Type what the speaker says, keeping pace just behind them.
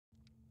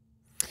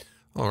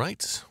All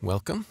right,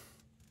 welcome.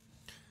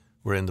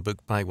 We're in the book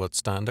By What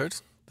Standard?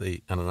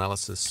 An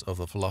analysis of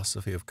the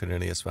philosophy of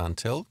Cornelius Van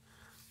Til.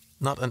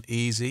 Not an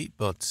easy,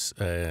 but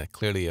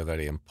clearly a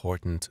very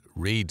important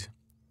read.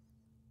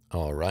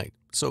 All right,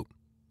 so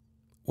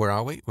where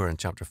are we? We're in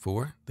chapter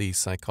 4, The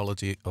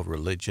Psychology of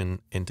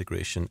Religion,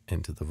 Integration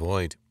into the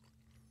Void.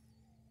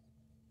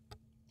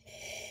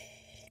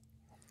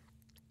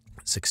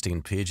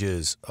 16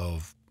 pages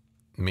of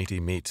meaty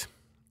meat.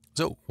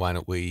 So why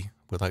don't we,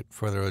 without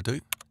further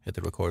ado, hit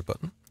the record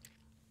button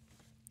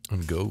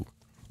and go.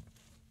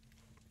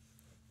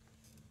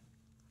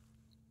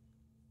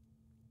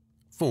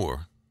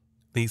 4.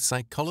 The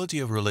Psychology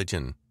of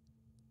Religion,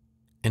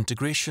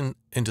 Integration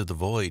into the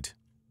Void.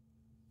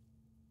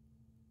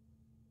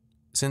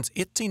 Since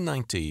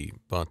 1890,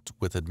 but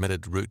with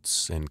admitted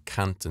roots in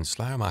Kant and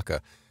Schleiermacher,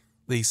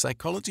 the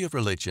psychology of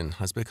religion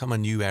has become a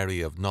new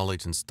area of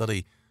knowledge and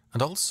study,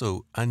 and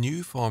also a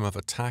new form of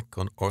attack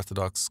on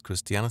orthodox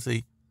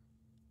Christianity.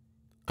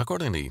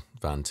 Accordingly,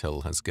 Van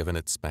Til has given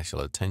it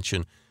special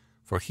attention,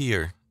 for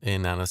here,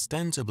 in an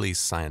ostensibly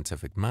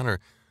scientific manner,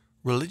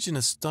 religion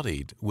is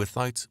studied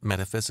without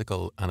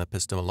metaphysical and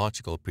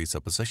epistemological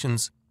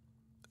presuppositions.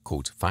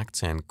 Quote,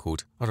 facts, end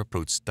quote, are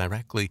approached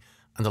directly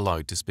and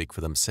allowed to speak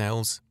for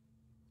themselves.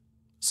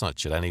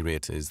 Such, at any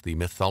rate, is the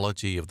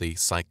mythology of the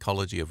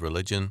psychology of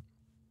religion.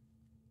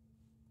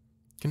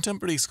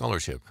 Contemporary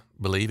scholarship,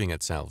 believing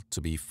itself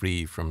to be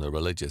free from the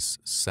religious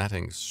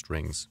setting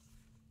strings.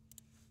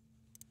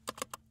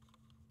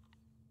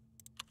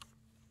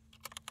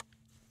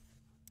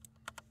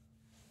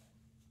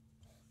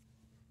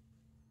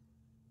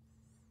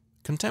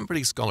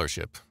 Contemporary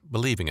scholarship,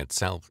 believing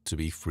itself to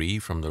be free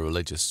from the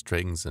religious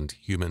strings and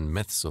human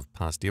myths of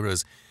past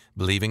eras,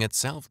 believing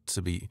itself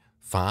to be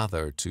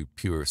father to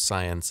pure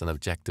science and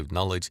objective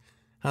knowledge,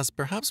 has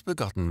perhaps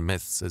begotten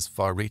myths as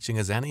far-reaching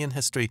as any in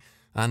history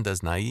and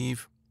as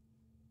naive.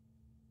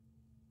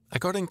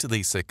 According to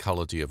the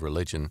psychology of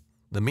religion,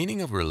 the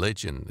meaning of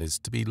religion is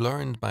to be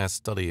learned by a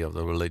study of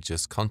the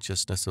religious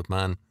consciousness of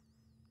man.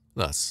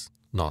 Thus,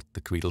 not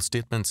the creedal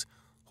statements,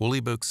 holy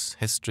books,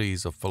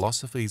 histories of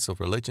philosophies of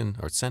religion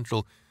are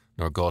central,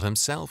 nor God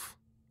himself,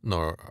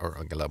 nor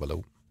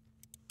below.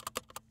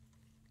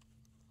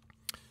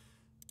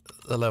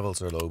 The levels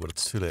are low, but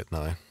it's too late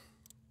now.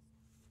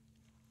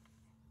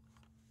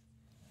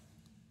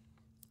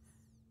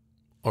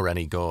 Or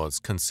any gods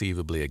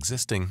conceivably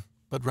existing,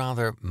 but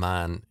rather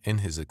man in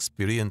his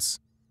experience.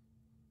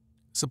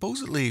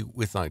 Supposedly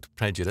without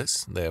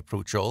prejudice, they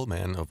approach all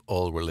men of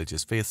all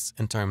religious faiths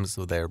in terms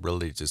of their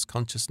religious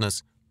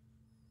consciousness.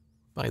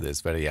 By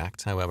this very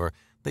act, however,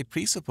 they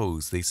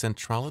presuppose the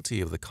centrality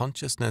of the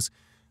consciousness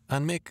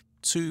and make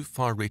two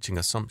far-reaching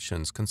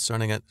assumptions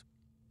concerning it.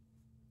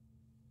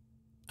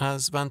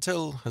 As Van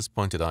Til has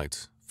pointed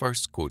out,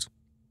 first, quote,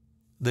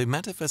 the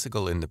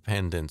metaphysical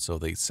independence of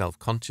the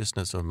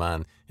self-consciousness of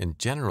man in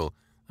general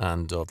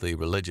and of the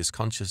religious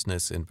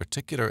consciousness in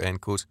particular,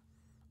 end quote,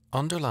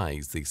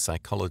 underlies the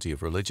psychology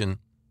of religion.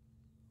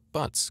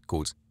 But,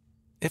 quote,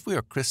 if we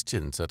are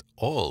Christians at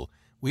all,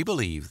 we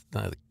believe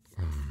that...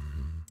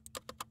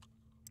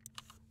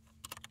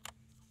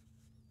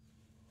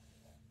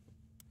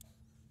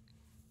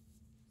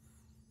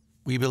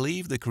 We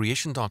believe the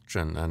creation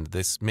doctrine, and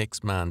this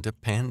makes man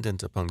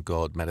dependent upon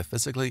God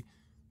metaphysically,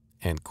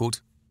 end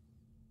quote.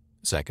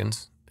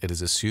 Second, it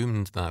is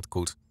assumed that,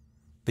 quote,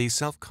 the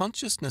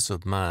self-consciousness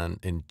of man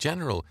in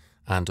general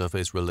and of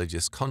his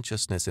religious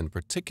consciousness in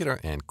particular,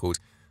 end quote,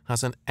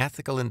 has an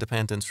ethical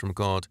independence from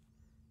God.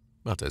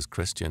 But as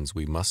Christians,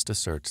 we must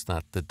assert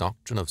that the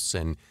doctrine of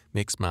sin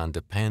makes man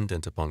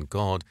dependent upon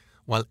God,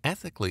 while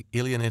ethically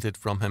alienated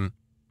from him.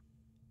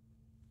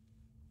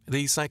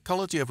 The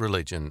psychology of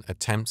religion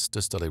attempts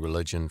to study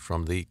religion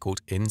from the,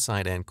 quote,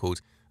 inside, end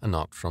quote, and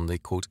not from the,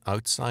 quote,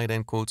 outside,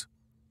 end quote.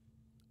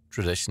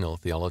 Traditional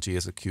theology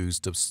is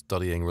accused of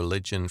studying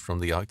religion from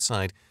the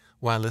outside,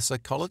 while the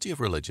psychology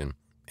of religion,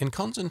 in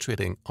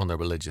concentrating on the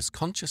religious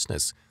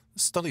consciousness,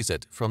 studies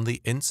it from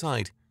the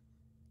inside.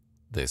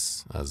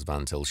 This, as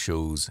Van Til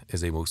shows,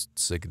 is a most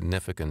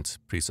significant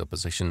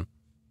presupposition.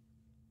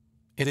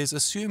 It is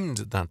assumed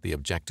that the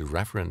objective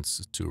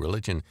reference to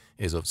religion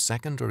is of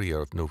secondary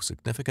or of no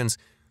significance,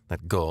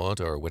 that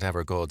God, or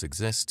whatever gods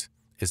exist,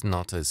 is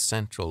not as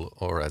central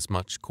or as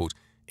much, quote,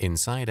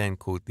 inside, end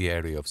quote, the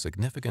area of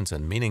significance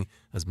and meaning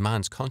as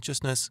man's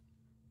consciousness.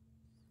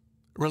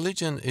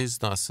 Religion is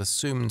thus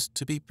assumed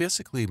to be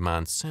basically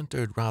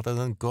man-centered rather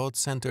than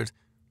God-centered.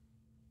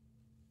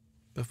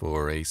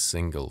 Before a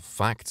single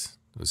fact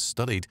was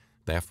studied,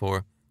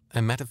 therefore,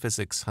 a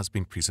metaphysics has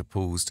been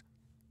presupposed.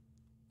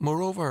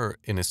 Moreover,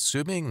 in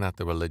assuming that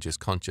the religious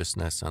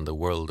consciousness and the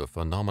world of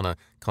phenomena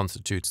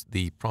constitutes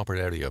the proper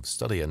area of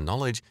study and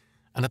knowledge,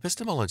 an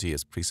epistemology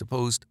is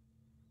presupposed.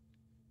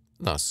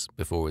 Thus,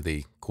 before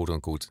the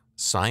quote-unquote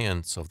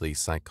science of the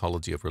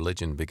psychology of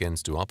religion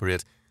begins to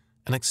operate,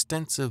 an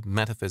extensive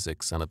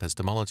metaphysics and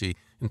epistemology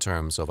in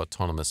terms of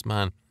autonomous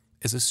man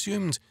is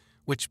assumed,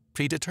 which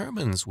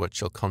predetermines what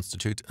shall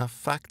constitute a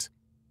fact.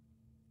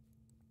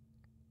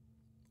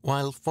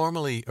 While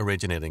formally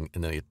originating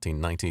in the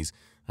 1890s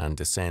and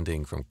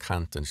descending from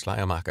Kant and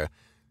Schleiermacher,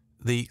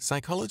 the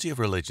psychology of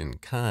religion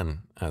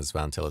can, as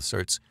Van Til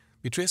asserts,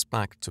 be traced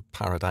back to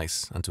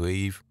paradise and to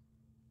Eve.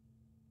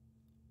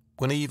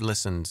 When Eve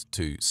listened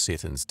to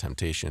Satan's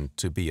temptation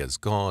to be as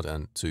God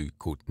and to,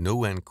 quote,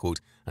 know, end quote,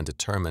 and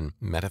determine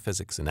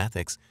metaphysics and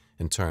ethics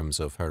in terms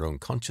of her own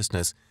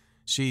consciousness,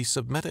 she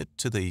submitted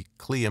to the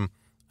claim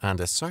and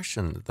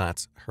assertion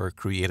that her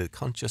created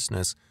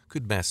consciousness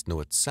could best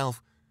know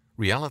itself,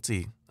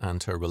 reality,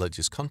 and her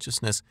religious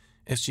consciousness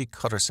if she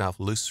cut herself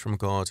loose from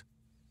God.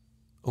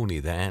 Only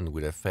then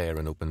would a fair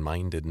and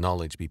open-minded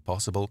knowledge be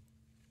possible.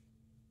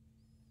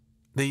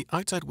 The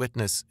outside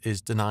witness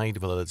is denied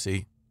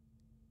validity.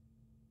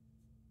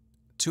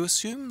 To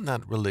assume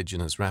that religion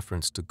has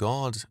reference to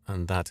God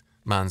and that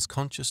man's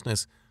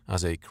consciousness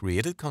as a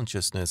created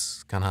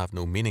consciousness can have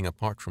no meaning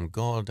apart from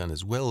God and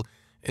His will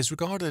is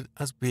regarded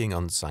as being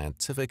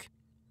unscientific.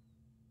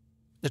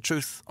 The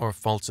truth or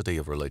falsity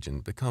of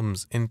religion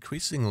becomes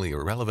increasingly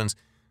irrelevant.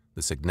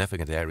 The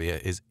significant area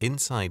is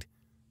inside,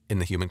 in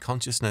the human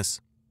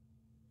consciousness.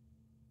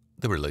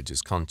 The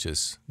religious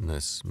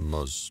consciousness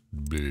must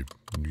be...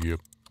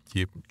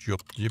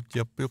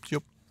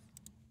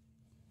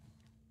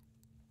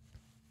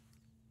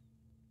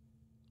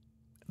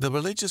 The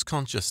religious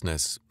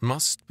consciousness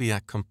must be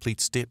a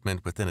complete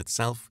statement within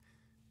itself.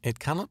 It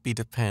cannot be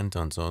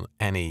dependent on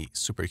any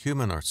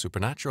superhuman or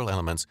supernatural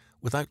elements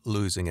without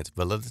losing its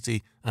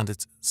validity and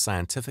its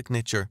scientific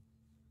nature.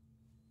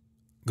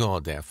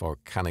 God, therefore,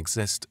 can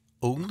exist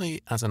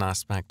only as an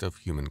aspect of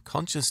human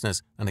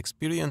consciousness and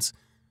experience.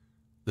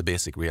 The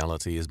basic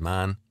reality is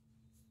man.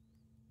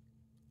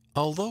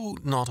 Although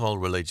not all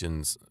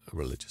religious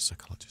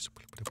psychologists...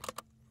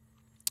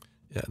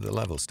 Yeah, the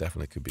levels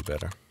definitely could be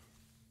better.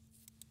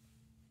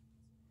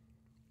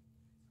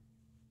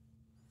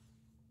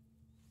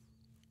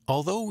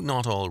 Although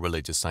not all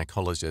religious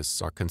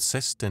psychologists are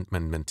consistent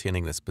in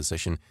maintaining this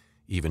position,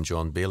 even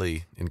John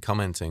Bailey, in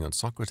commenting on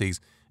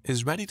Socrates,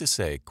 is ready to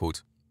say,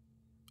 quote,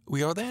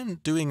 "We are then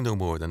doing no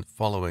more than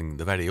following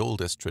the very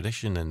oldest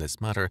tradition in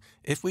this matter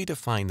if we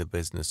define the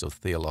business of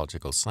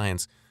theological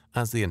science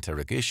as the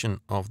interrogation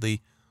of the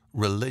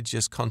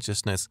religious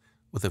consciousness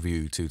with a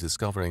view to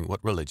discovering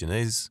what religion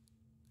is."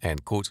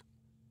 End quote.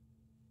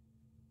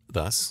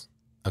 Thus,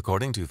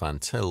 according to Van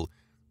Til,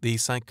 the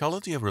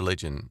psychology of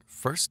religion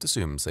first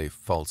assumes a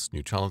false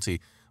neutrality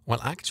while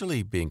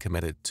actually being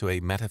committed to a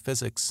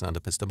metaphysics and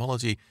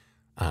epistemology,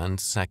 and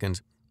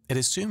second, it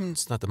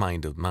assumes that the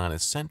mind of man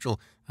is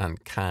central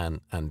and can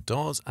and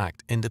does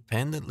act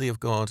independently of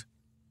God.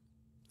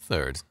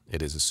 Third,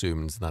 it is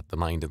assumed that the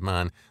mind of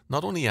man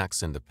not only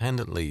acts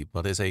independently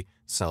but is a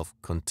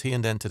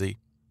self-contained entity.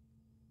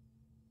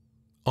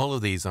 All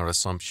of these are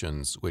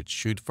assumptions which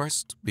should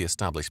first be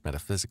established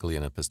metaphysically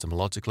and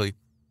epistemologically.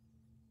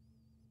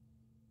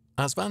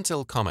 As Van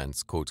Til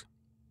comments, quote,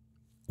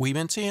 "We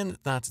maintain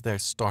that their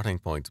starting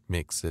point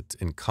makes it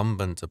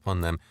incumbent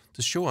upon them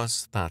to show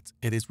us that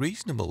it is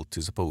reasonable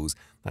to suppose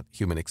that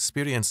human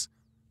experience,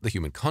 the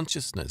human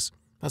consciousness,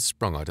 has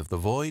sprung out of the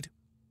void."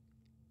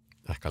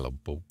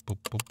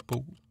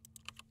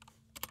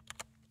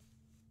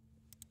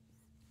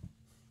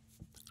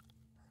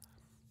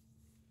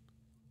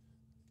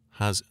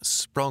 Has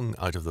sprung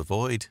out of the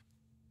void.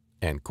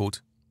 End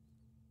quote.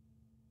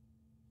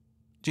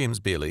 James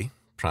Bailey,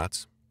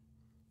 Pratt.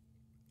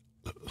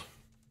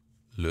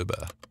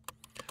 Lubbe.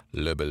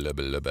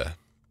 Lubbe.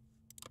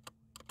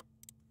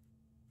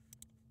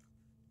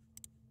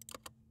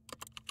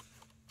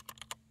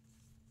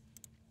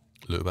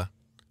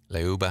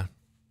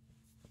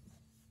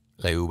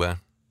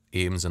 Leuba,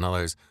 Ames and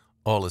others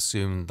all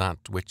assume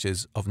that which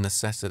is of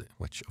necessity.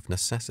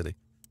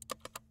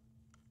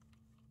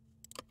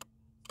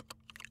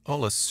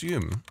 All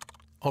assume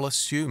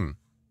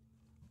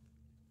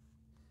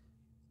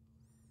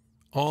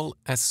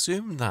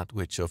that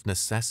which of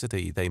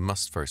necessity they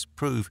must first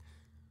prove.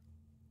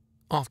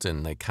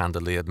 Often they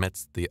candidly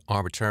admit the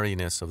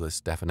arbitrariness of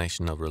this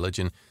definition of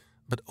religion,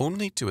 but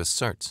only to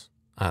assert,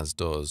 as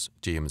does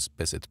James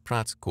Bissett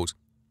Pratt, quote,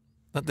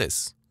 that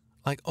this,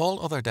 like all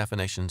other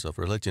definitions of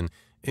religion,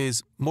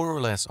 is more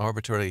or less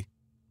arbitrary,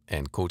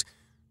 end quote,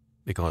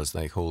 because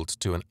they hold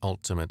to an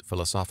ultimate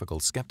philosophical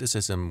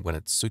skepticism when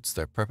it suits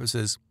their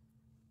purposes.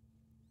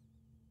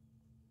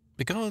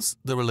 Because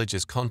the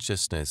religious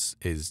consciousness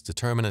is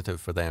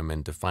determinative for them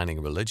in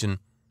defining religion,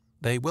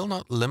 they will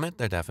not limit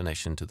their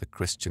definition to the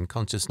Christian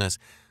consciousness,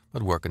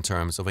 but work in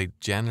terms of a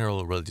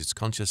general religious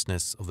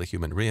consciousness of the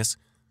human race,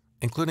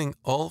 including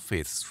all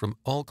faiths from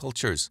all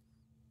cultures.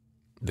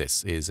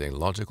 This is a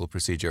logical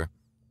procedure.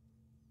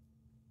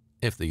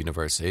 If the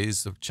universe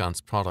is the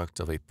chance product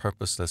of a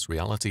purposeless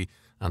reality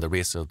and the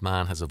race of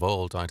man has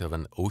evolved out of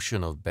an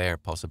ocean of bare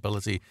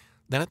possibility,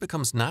 then it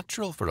becomes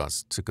natural for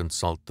us to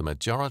consult the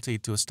majority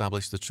to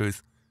establish the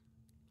truth.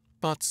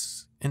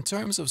 But in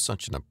terms of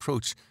such an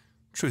approach,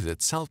 truth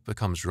itself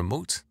becomes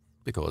remote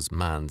because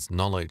man's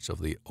knowledge of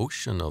the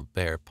ocean of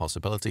bare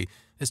possibility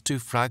is too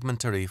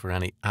fragmentary for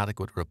any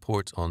adequate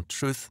report on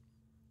truth.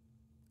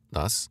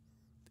 Thus,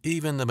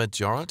 even the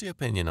majority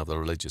opinion of the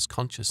religious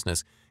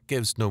consciousness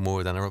gives no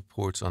more than a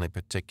report on a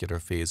particular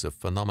phase of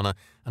phenomena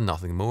and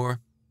nothing more.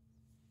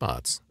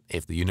 But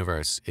if the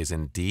universe is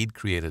indeed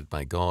created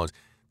by God,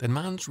 then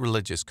man's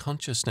religious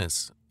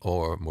consciousness,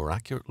 or more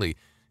accurately,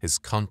 his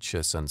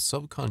conscious and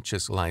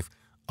subconscious life,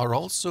 are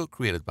also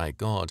created by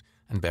God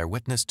and bear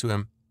witness to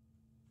him.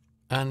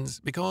 And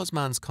because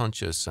man's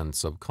conscious and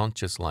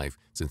subconscious life,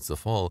 since the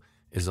fall,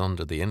 is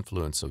under the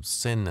influence of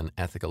sin and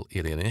ethical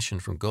alienation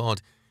from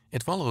God,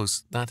 it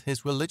follows that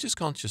his religious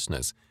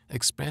consciousness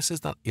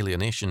expresses that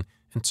alienation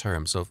in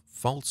terms of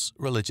false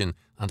religion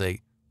and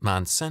a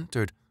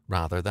man-centered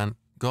rather than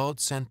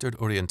God-centered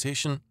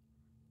orientation.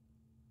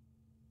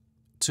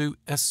 To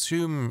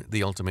assume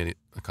the ultimate...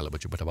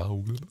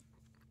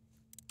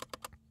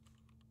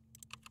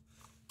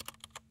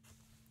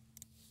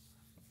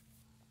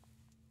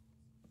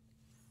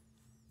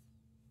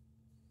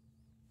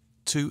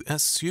 To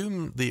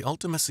assume the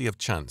ultimacy of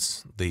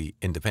chance, the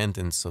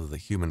independence of the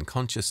human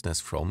consciousness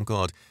from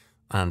God,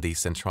 and the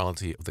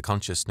centrality of the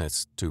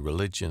consciousness to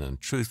religion and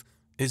truth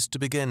is to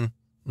begin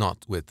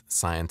not with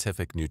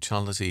scientific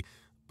neutrality,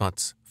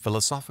 but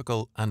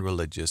philosophical and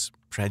religious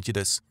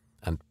prejudice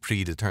and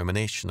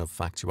predetermination of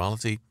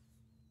factuality.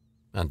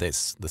 And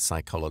this the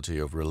psychology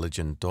of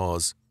religion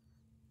does.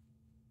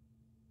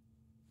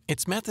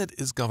 Its method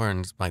is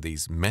governed by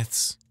these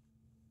myths.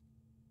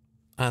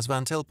 As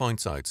Van Til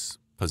points out,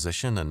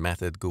 position and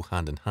method go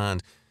hand in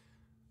hand.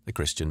 The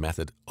Christian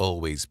method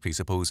always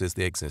presupposes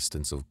the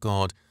existence of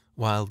God,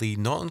 while the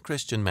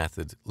non-Christian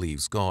method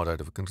leaves God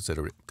out of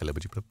consideration.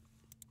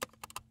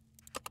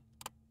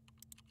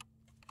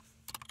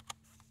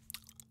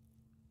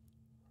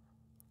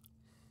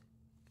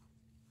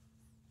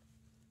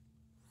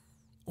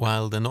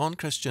 While the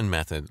non-Christian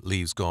method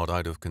leaves God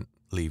out of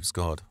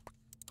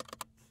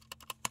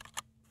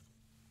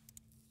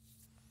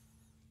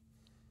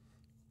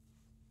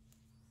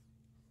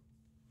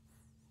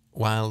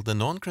While the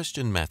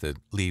non-Christian method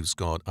leaves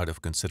God out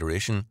of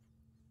consideration.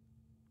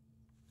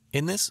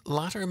 In this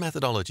latter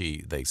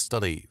methodology, they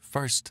study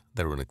first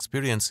their own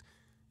experience,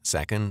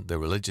 second the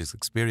religious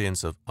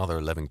experience of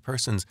other living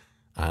persons,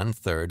 and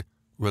third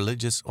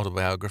religious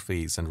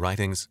autobiographies and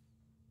writings.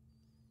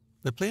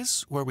 The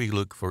place where we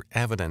look for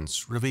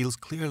evidence reveals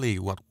clearly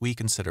what we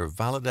consider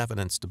valid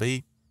evidence to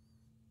be.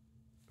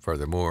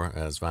 Furthermore,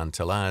 as Van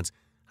Til adds,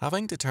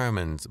 having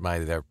determined by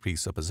their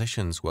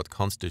presuppositions what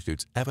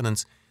constitutes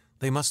evidence,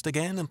 they must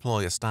again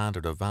employ a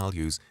standard of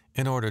values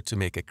in order to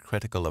make a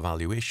critical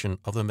evaluation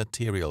of the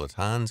material at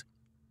hand.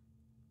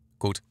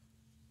 Quote,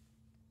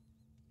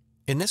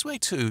 in this way,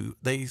 too,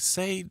 they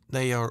say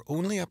they are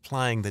only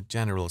applying the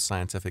general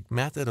scientific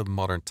method of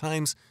modern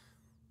times.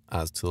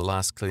 As to the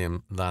last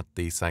claim that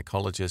the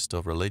psychologist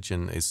of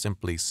religion is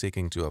simply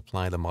seeking to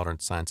apply the modern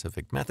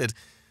scientific method,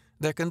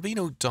 there can be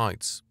no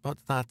doubt but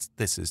that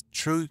this is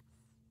true.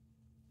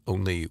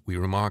 Only, we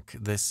remark,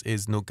 this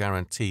is no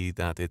guarantee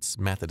that its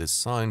method is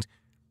sound.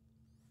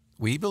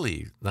 We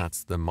believe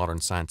that the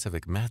modern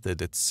scientific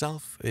method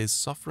itself is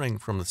suffering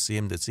from the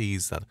same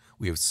disease that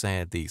we have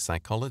said the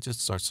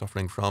psychologists are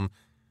suffering from,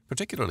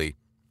 particularly,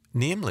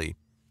 namely,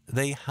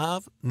 they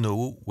have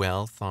no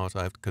well thought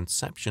out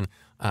conception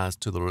as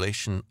to the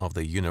relation of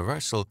the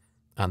universal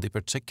and the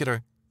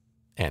particular.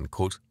 End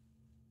quote.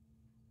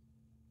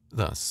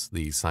 Thus,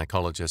 the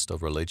psychologist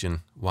of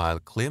religion, while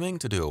claiming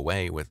to do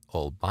away with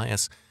all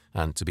bias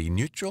and to be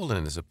neutral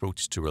in his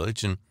approach to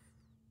religion,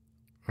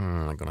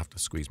 I'm going to have to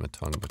squeeze my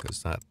tongue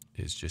because that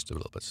is just a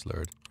little bit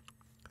slurred.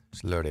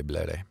 Slurdy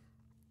blurdy.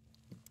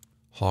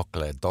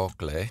 Hockle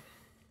dockle.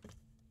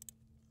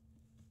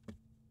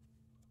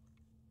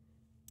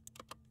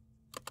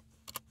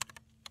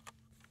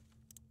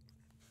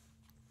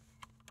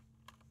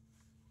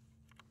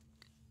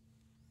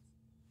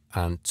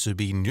 And to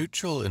be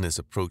neutral in his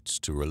approach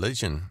to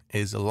religion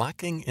is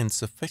lacking in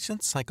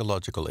sufficient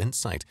psychological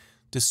insight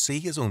to see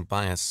his own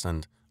bias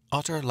and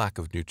utter lack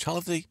of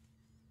neutrality.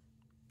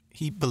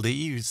 He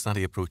believes that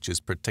he approaches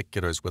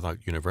particulars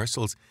without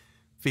universals,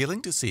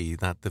 failing to see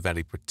that the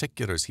very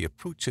particulars he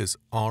approaches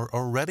are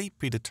already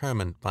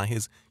predetermined by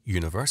his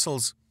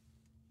universals.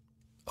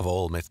 Of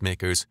all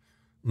myth-makers,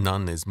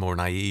 none is more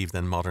naive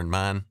than modern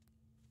man.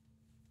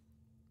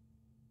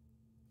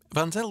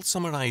 Van Til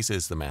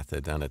summarizes the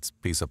method and its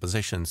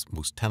presuppositions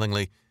most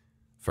tellingly.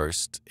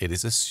 First, it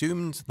is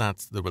assumed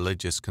that the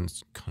religious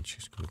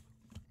conscious group...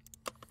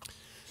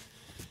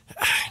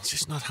 I'm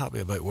just not happy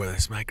about where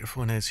this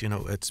microphone is. You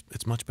know, it's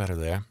much better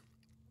there.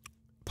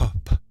 But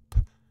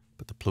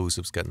the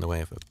plosives get in the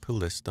way. If I pull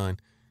this down,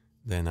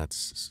 then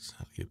that's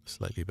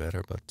slightly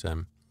better, but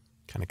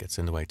kind of gets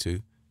in the way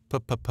too.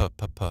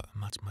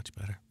 Much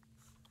better.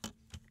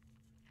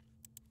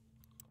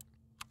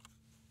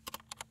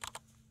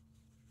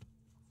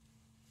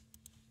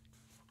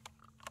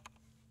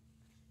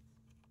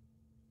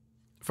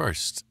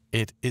 First,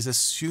 it is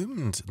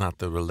assumed that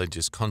the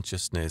religious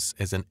consciousness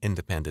is an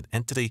independent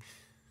entity.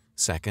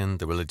 Second,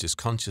 the religious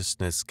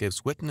consciousness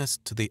gives witness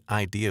to the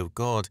idea of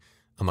God,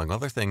 among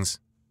other things.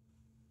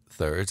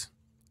 Third,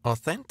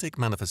 Authentic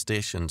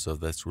manifestations of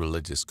this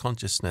religious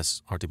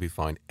consciousness are to be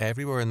found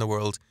everywhere in the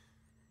world.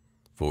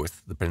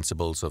 Fourth, the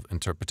principles of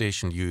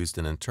interpretation used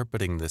in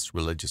interpreting this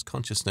religious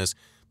consciousness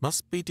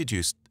must be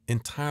deduced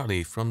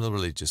entirely from the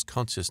religious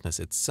consciousness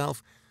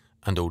itself,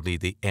 and only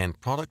the end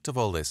product of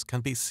all this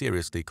can be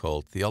seriously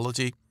called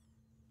theology,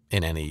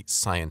 in any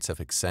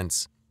scientific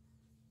sense.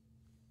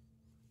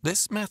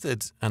 This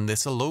method, and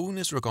this alone,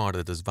 is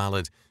regarded as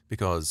valid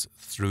because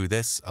through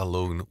this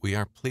alone we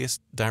are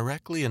placed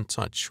directly in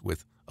touch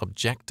with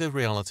objective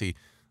reality,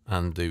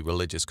 and the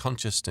religious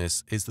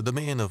consciousness is the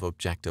domain of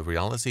objective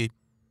reality.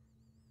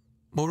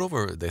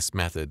 Moreover, this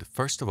method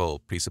first of all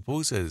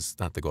presupposes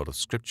that the God of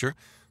Scripture,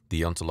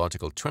 the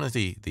ontological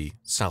Trinity, the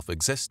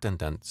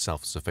self-existent and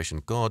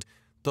self-sufficient God,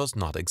 does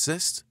not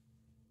exist.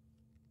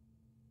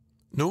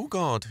 No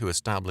God who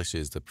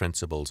establishes the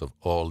principles of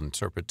all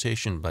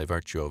interpretation by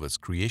virtue of his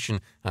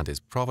creation and his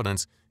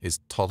providence is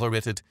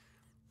tolerated,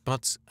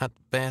 but at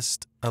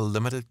best a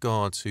limited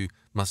God who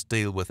must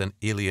deal with an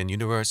alien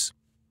universe.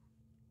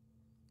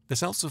 The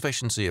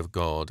self-sufficiency of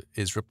God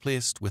is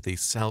replaced with the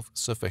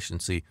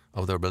self-sufficiency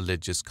of the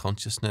religious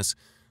consciousness,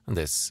 and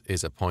this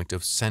is a point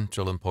of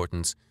central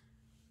importance.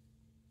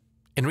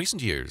 In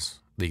recent years,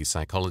 the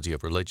psychology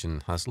of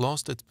religion has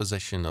lost its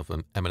position of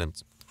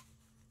eminence.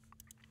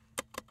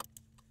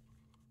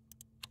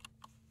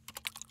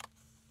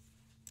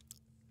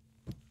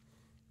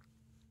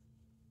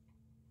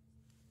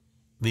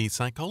 The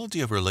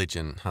psychology of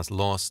religion has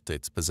lost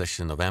its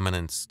position of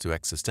eminence to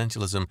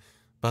existentialism,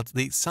 but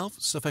the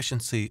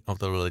self-sufficiency of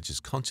the religious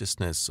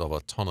consciousness of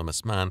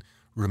autonomous man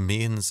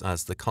remains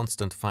as the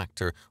constant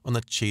factor on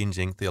the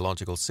changing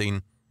theological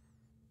scene.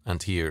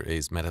 And here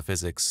is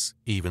metaphysics,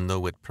 even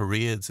though it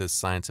parades as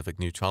scientific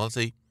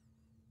neutrality.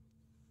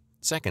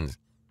 Second,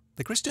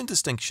 the Christian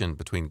distinction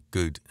between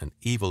good and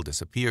evil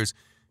disappears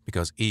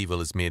because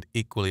evil is made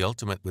equally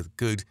ultimate with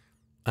good,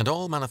 and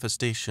all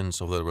manifestations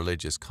of the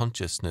religious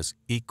consciousness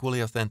equally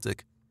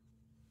authentic.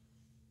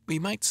 We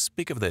might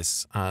speak of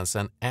this as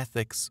an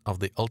ethics of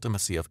the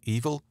ultimacy of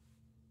evil.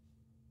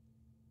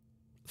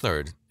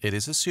 Third, it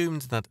is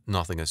assumed that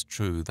nothing is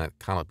true that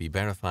cannot be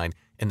verified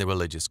in the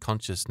religious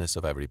consciousness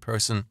of every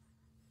person.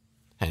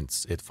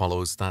 Hence, it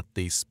follows that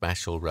the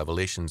special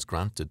revelations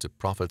granted to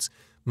prophets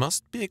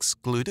must be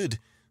excluded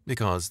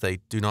because they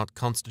do not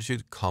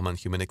constitute common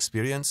human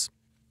experience.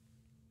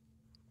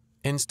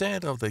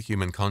 Instead of the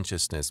human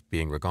consciousness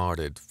being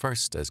regarded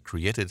first as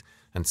created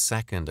and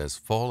second as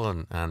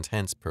fallen and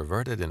hence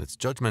perverted in its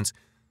judgments,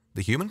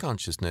 the human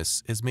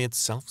consciousness is made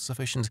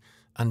self-sufficient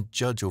and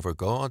judge over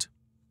God.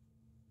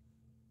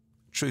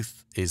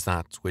 Truth is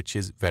that which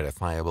is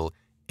verifiable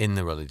in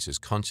the religious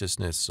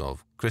consciousness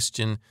of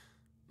Christian,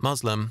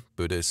 Muslim,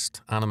 Buddhist,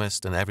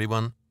 animist, and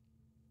everyone.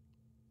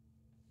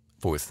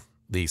 Fourth,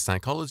 the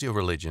psychology of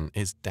religion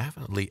is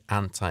definitely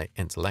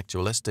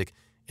anti-intellectualistic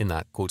in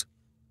that, quote,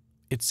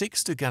 it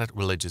seeks to get at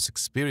religious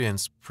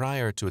experience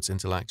prior to its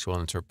intellectual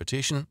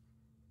interpretation.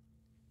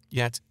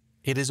 Yet,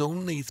 it is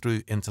only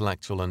through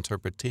intellectual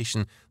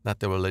interpretation that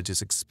the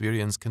religious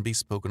experience can be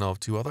spoken of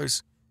to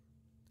others.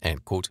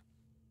 End quote.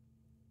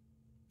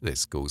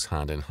 This goes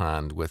hand in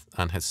hand with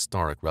an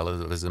historic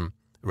relativism.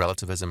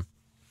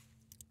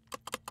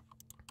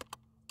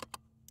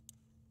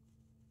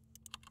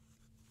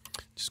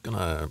 Just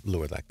gonna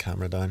lower that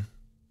camera down.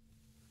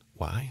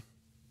 Why?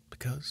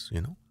 Because,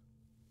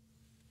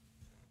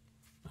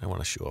 I want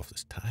to show off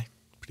this tie.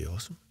 Pretty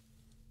awesome.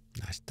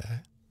 Nice tie.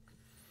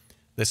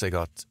 This I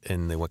got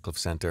in the Wycliffe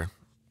Centre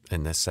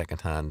in this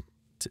second-hand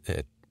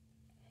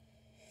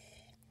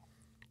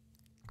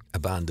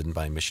abandoned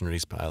by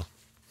missionaries pile.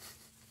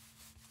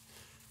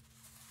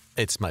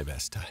 It's my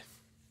best tie,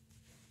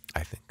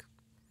 I think.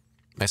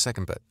 My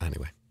second bet,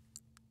 anyway.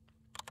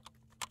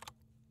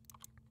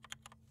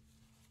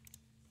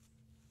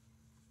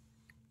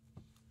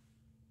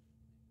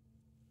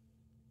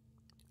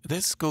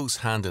 This goes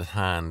hand in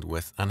hand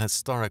with an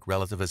historic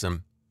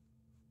relativism.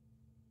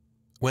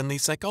 When the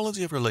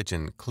psychology of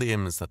religion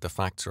claims that the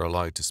facts are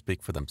allowed to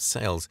speak for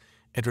themselves,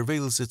 it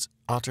reveals its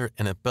utter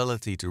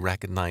inability to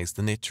recognize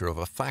the nature of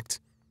a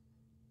fact.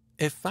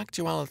 If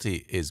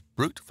factuality is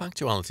brute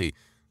factuality,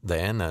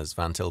 then, as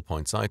Van Til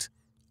points out,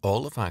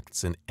 all the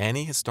facts in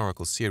any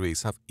historical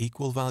series have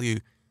equal value.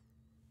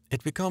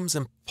 It becomes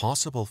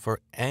impossible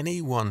for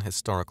any one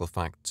historical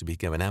fact to be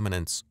given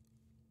eminence.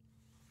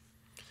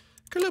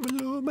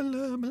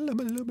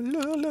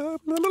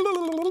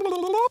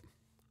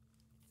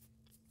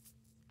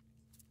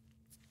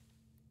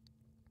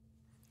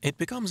 It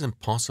becomes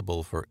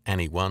impossible for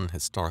any one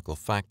historical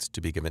fact to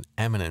be given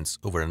eminence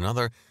over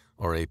another,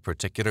 or a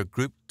particular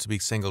group to be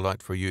singled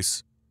out for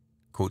use.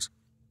 Quote,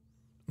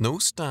 no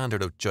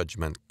standard of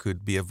judgment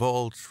could be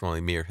evolved from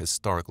a mere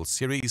historical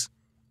series.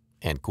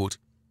 End quote.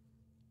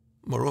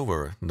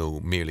 Moreover, no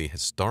merely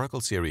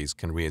historical series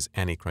can raise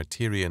any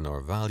criterion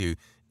or value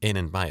in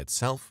and by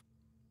itself.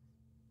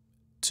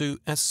 To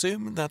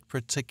assume that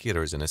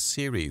particulars in a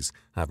series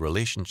have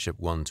relationship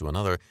one to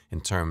another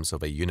in terms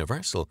of a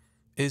universal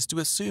is to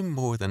assume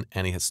more than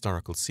any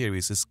historical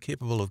series is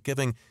capable of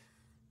giving,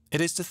 It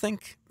is to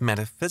think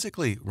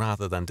metaphysically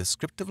rather than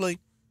descriptively.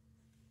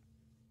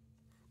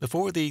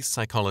 Before the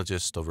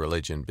psychologist of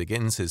religion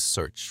begins his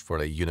search for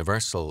a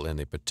universal in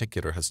a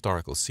particular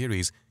historical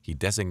series he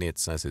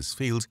designates as his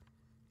field,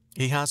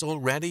 he has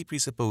already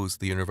presupposed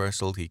the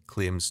universal he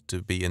claims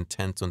to be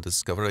intent on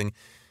discovering.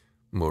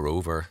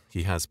 Moreover,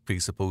 he has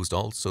presupposed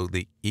also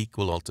the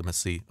equal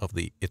ultimacy of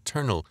the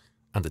eternal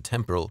and the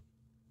temporal.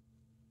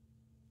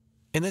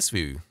 In this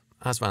view,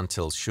 as Van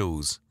Til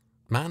shows,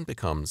 man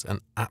becomes an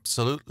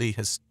absolutely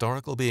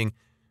historical being.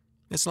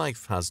 His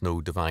life has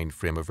no divine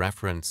frame of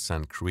reference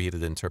and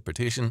created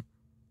interpretation.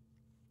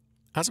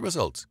 As a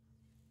result,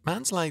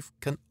 man's life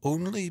can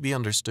only be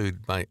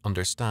understood by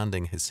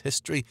understanding his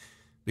history,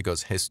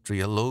 because history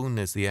alone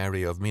is the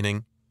area of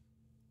meaning,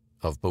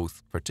 of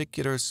both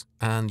particulars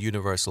and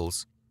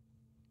universals.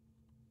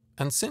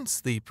 And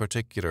since the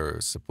particular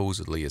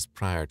supposedly is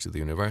prior to the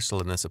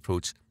universal in this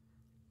approach,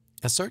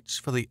 a search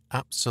for the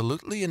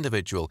absolutely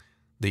individual,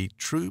 the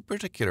true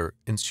particular,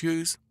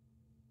 ensues.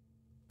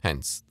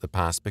 Hence, the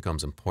past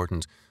becomes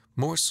important,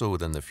 more so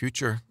than the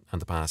future,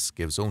 and the past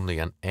gives only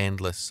an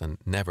endless and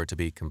never to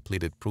be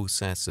completed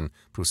process and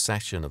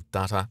procession of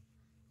data.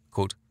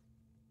 Quote,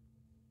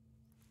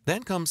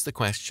 then comes the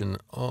question,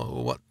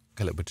 I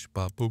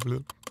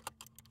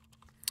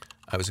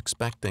was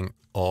expecting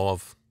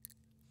of.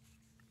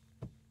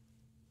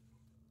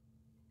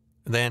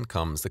 Then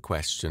comes the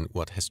question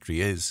what history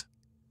is.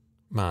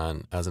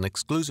 Man, as an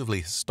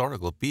exclusively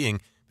historical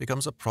being,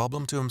 becomes a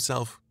problem to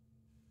himself.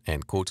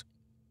 End quote.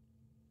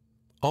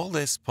 All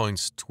this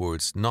points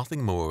towards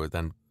nothing more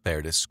than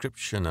bare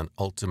description and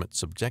ultimate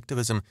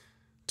subjectivism,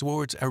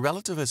 towards a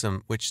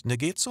relativism which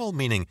negates all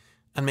meaning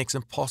and makes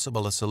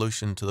impossible a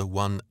solution to the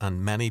one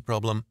and many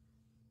problem.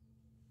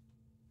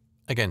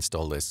 Against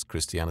all this,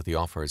 Christianity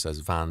offers, as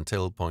Van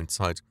Til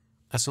points out,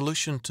 a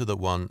solution to the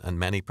one and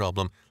many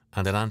problem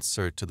and an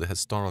answer to the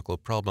historical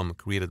problem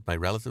created by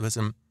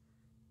relativism.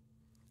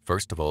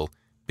 First of all,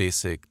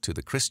 basic to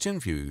the Christian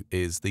view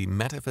is the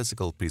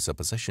metaphysical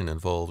presupposition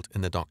involved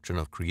in the doctrine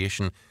of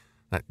creation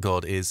that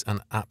God is an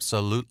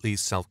absolutely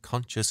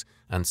self-conscious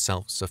and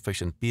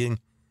self-sufficient being,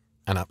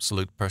 an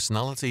absolute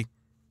personality,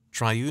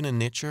 triune in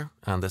nature,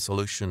 and the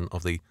solution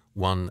of the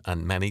one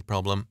and many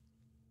problem.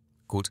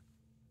 Quote,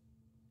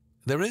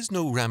 there is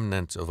no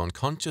remnant of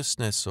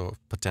unconsciousness or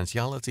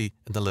potentiality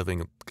in the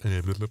living.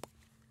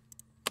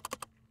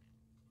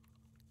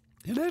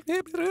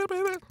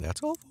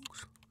 That's all,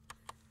 folks.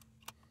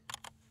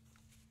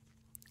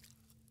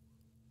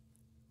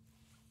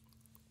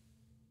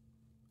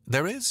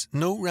 There is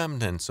no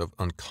remnants of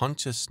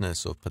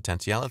unconsciousness of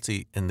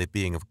potentiality in the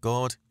being of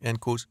God,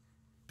 end quote,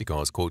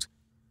 because, quote,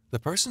 the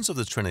persons of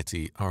the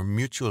Trinity are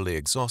mutually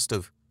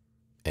exhaustive,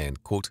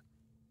 end quote.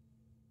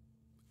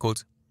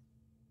 Quote,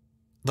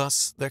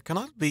 thus, there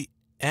cannot be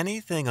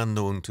anything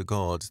unknown to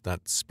God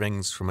that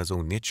springs from his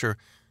own nature.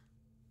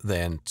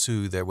 Then,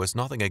 too, there was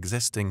nothing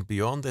existing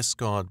beyond this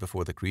God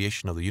before the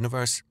creation of the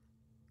universe.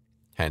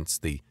 Hence,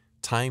 the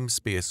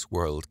time-space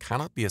world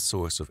cannot be a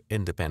source of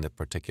independent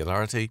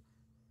particularity.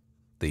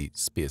 The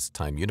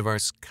space-time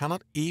universe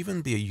cannot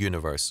even be a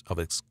universe of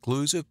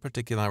exclusive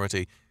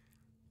particularity.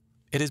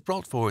 It is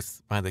brought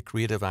forth by the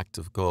creative act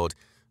of God,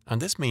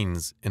 and this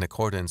means in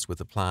accordance with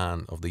the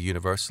plan of the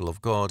universal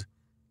of God.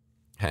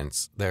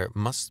 Hence, there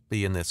must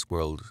be in this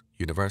world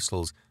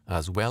universals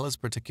as well as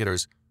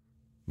particulars.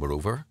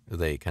 Moreover,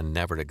 they can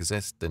never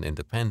exist in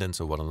independence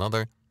of one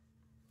another.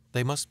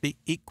 They must be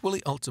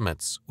equally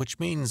ultimates, which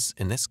means,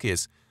 in this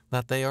case,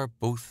 that they are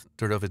both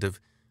derivative.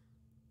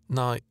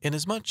 Now,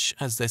 inasmuch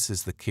as this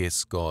is the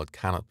case, God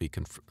cannot be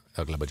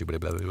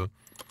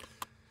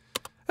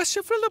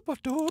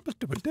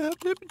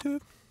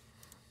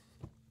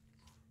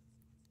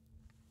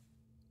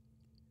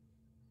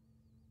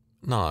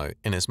Now,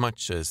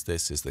 inasmuch as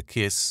this is the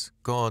case,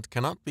 God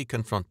cannot be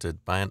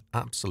confronted by an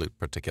absolute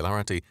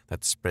particularity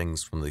that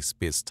springs from the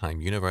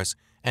space-time universe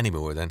any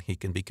more than he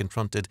can be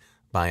confronted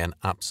by an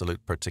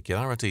absolute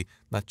particularity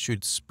that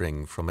should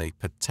spring from a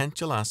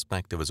potential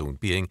aspect of his own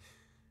being.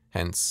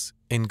 Hence,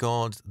 in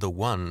God, the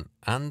one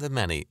and the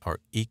many are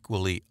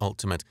equally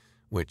ultimate,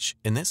 which,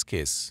 in this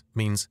case,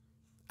 means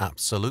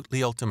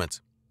absolutely ultimate.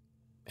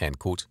 End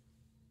quote.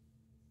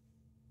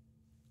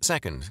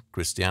 Second,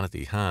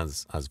 Christianity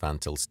has, as Van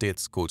Til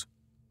states, quote,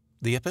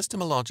 the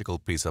epistemological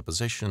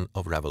presupposition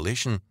of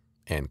revelation,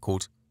 end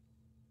quote.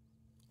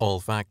 All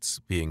facts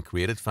being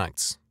created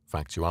facts,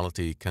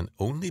 factuality can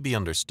only be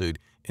understood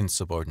in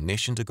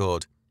subordination to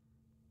God.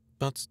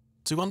 But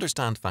to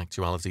understand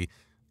factuality,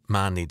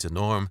 man needs a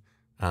norm,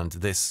 and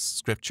this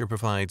Scripture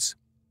provides.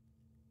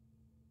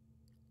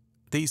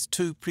 These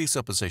two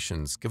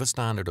presuppositions give a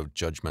standard of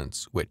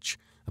judgments which,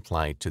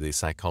 applied to the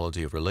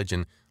psychology of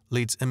religion,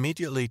 leads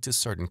immediately to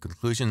certain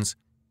conclusions.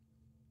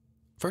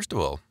 First of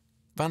all,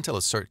 Van Til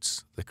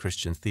asserts the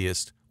Christian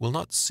theist will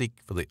not seek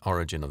for the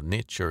origin of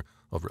nature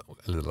or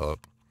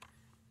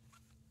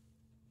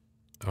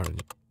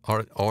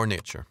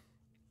nature.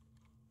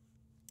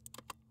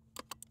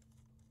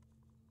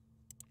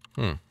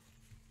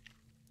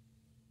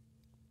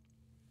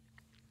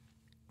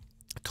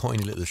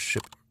 tiny little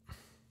ship.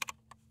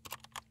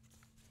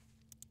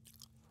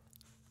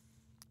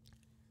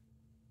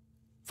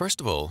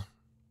 First of all,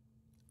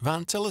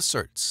 Van Til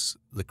asserts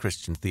the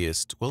Christian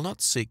theist will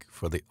not seek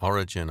for the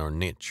origin or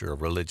nature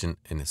of religion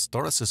in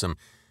historicism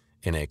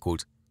in a,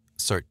 quote,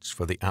 search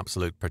for the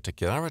absolute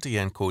particularity,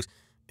 end quote,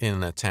 in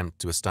an attempt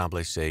to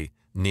establish a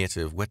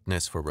native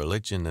witness for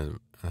religion and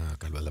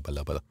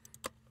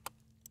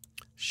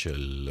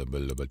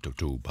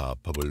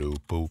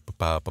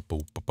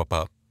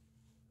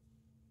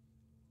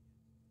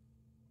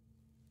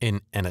in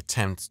an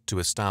attempt to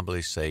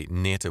establish a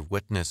native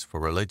witness for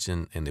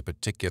religion in a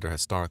particular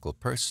historical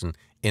person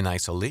in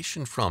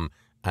isolation from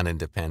and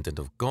independent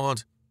of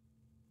God.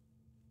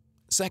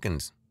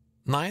 Second,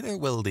 neither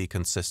will the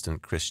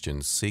consistent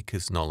Christians seek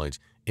his knowledge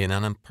in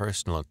an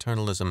impersonal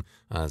eternalism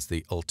as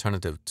the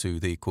alternative to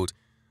the, quote,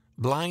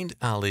 blind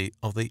alley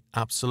of the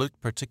absolute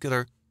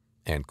particular,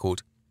 end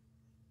quote.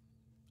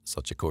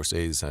 Such, of course,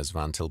 is, as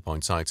Van Til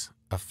points out,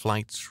 a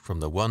flight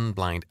from the one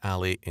blind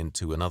alley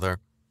into another.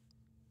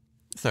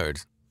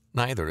 Third,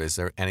 neither is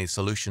there any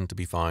solution to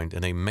be found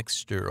in a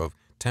mixture of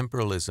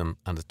temporalism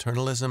and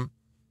eternalism.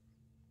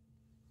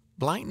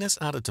 Blindness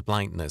added to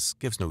blindness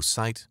gives no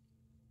sight.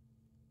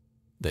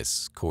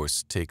 This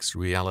course takes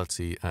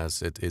reality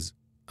as it is.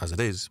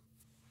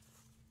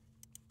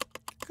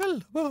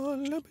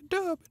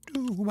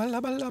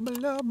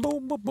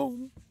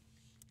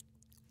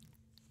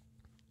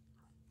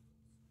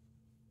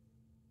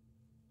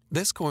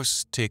 This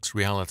course takes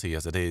reality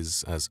as it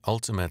is, as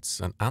ultimate,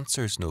 and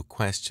answers no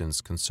questions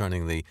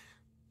concerning the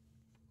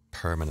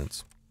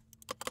permanent.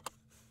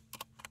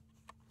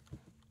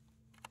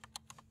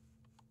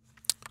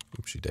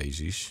 Oopsie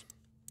daisies.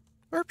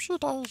 Oopsie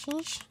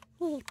daisies.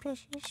 Oh,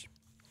 precious.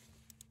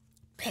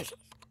 Precious.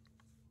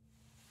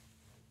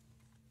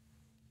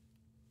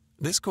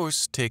 This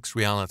course takes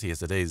reality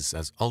as it is,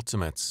 as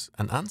ultimate,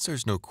 and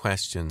answers no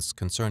questions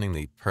concerning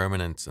the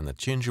permanent and the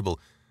changeable,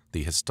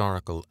 the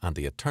historical and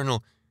the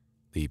eternal,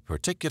 the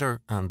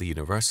particular and the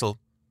universal.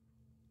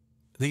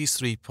 These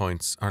 3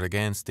 points are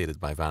again stated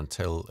by Van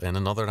Til in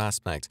another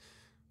aspect.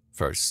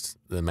 First,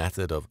 the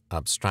method of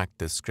abstract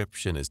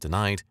description is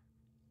denied.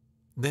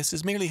 This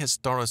is merely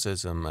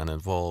historicism and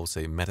involves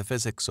a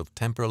metaphysics of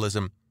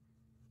temporalism.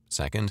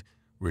 Second,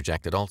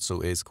 rejected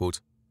also is,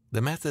 quote,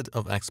 the method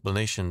of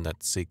explanation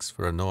that seeks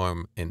for a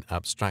norm in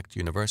abstract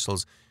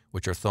universals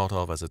which are thought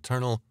of as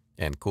eternal,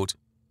 end quote.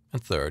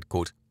 And third,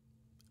 quote,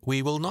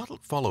 we will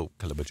not follow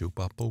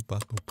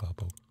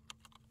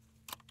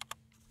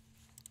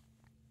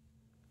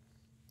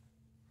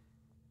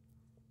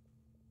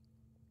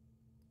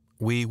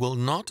We will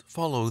not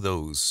follow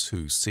those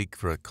who seek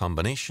for a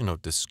combination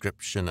of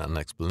description and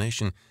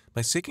explanation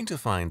by seeking to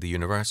find the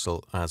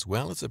universal as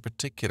well as the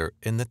particular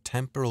in the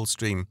temporal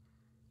stream,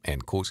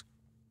 end quote.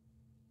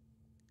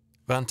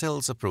 Van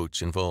Til's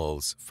approach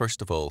involves, first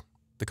of all,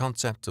 the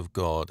concept of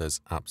God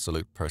as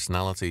absolute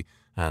personality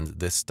and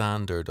the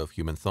standard of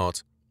human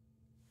thought,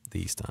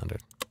 the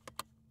standard.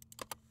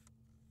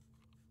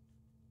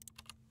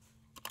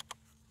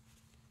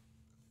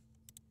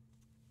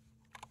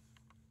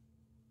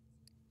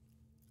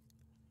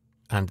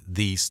 And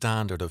the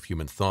standard of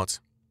human thought.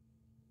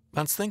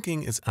 Man's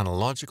thinking is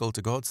analogical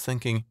to God's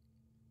thinking.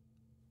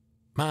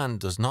 Man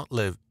does not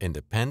live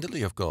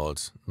independently of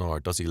God, nor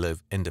does he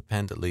live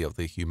independently of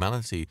the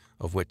humanity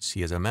of which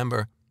he is a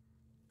member.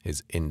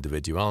 His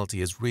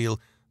individuality is real,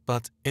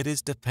 but it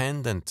is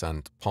dependent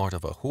and part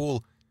of a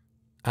whole,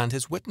 and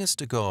his witness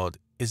to God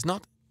is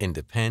not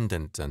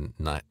independent and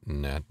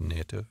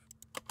native.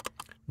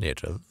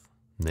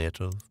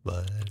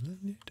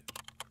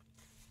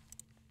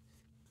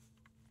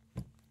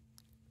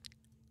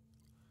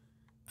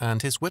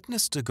 And his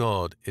witness to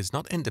God is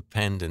not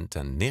independent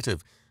and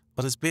native,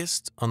 but is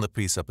based on the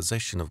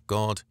presupposition of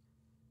God.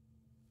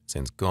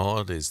 Since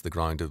God is the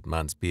ground of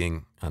man's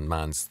being and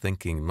man's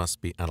thinking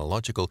must be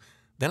analogical,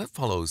 then it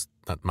follows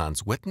that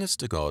man's witness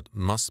to God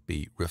must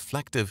be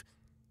reflective.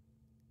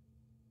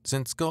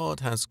 Since God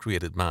has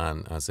created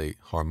man as a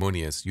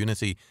harmonious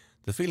unity,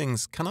 the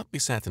feelings cannot be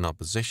set in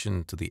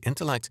opposition to the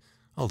intellect,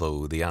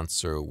 although the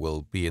answer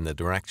will be in the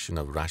direction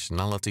of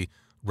rationality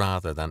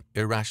rather than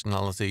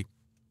irrationality.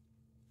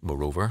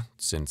 Moreover,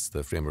 since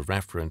the frame of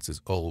reference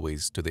is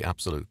always to the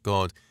absolute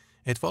God,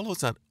 it follows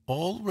that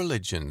all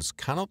religions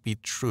cannot be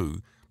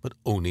true, but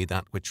only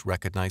that which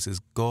recognizes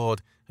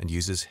God and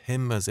uses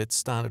him as its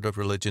standard of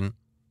religion.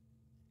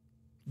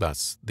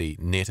 Thus, the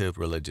native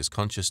religious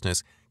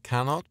consciousness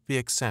cannot be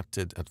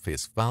accepted at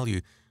face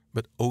value,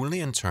 but only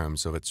in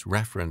terms of its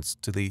reference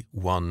to the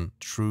one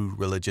true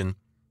religion.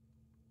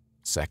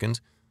 Second,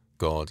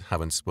 God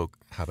having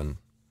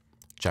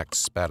Jack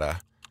Sparrow,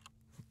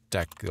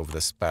 deck of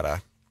the Sparrow.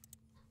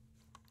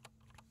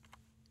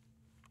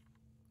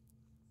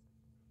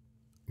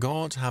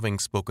 God having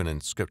spoken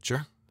in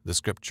Scripture, the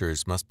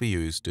Scriptures must be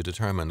used to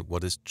determine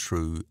what is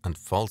true and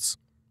false.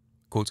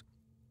 Quote,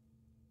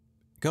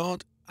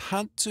 God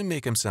had to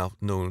make himself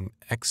known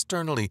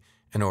externally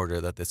in order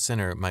that the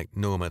sinner might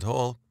know him at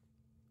all.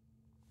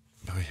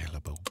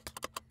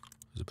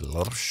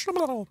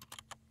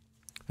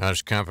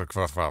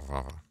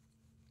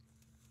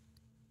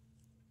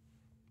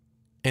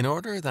 in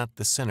order that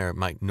the sinner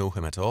might know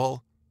him at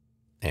all.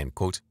 End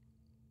quote.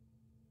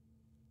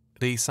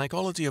 The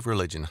psychology of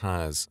religion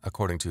has,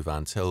 according to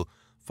Van Til,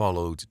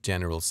 followed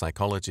general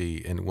psychology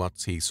in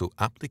what he so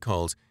aptly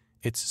calls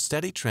its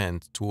steady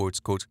trend towards,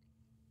 quote,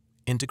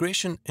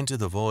 integration into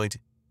the void,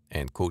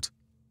 end quote.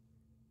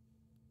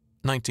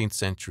 19th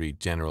century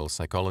general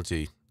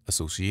psychology,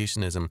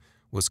 associationism,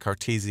 was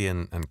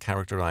Cartesian and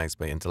characterized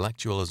by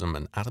intellectualism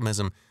and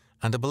atomism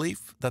and a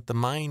belief that the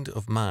mind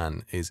of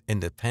man is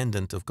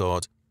independent of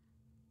God.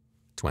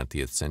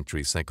 20th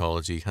century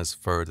psychology has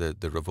furthered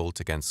the revolt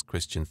against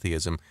Christian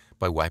theism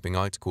by wiping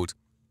out, quote,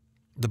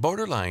 the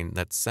borderline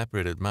that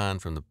separated man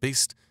from the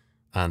beast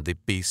and the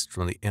beast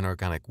from the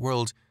inorganic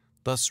world,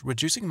 thus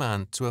reducing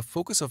man to a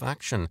focus of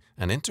action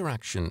and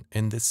interaction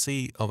in the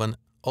sea of an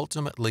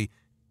ultimately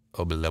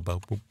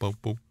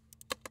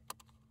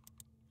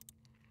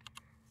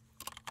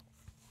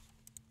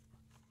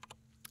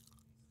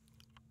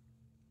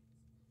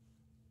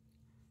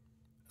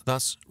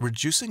thus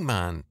reducing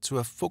man to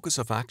a focus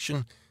of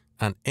action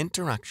and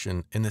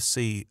interaction in the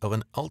sea of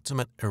an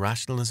ultimate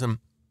irrationalism,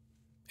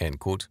 end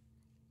quote.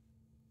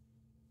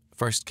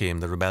 First came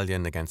the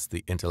rebellion against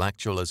the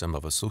intellectualism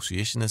of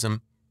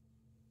associationism.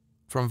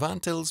 From Van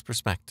Til's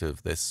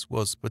perspective, this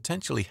was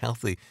potentially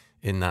healthy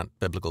in that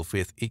biblical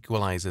faith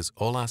equalizes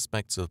all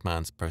aspects of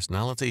man's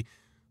personality,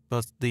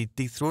 but the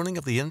dethroning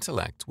of the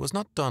intellect was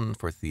not done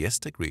for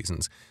theistic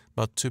reasons,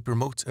 but to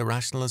promote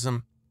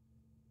irrationalism.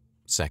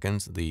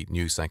 Second, the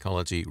new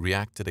psychology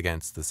reacted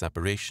against the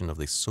separation of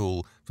the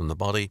soul from the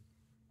body.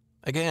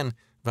 Again,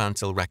 Van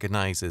Til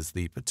recognizes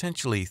the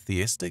potentially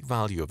theistic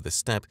value of this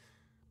step,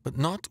 but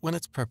not when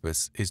its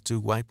purpose is to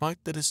wipe out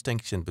the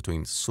distinction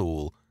between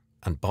soul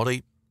and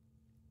body.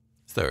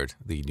 Third,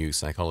 the new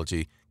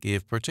psychology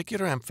gave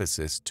particular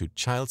emphasis to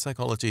child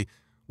psychology,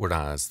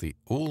 whereas the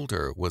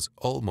older was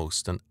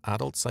almost an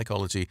adult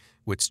psychology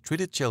which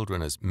treated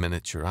children as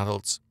miniature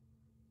adults.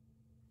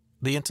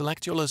 The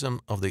intellectualism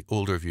of the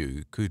older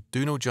view could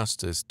do no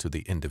justice to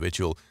the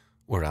individual,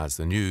 whereas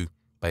the new,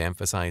 by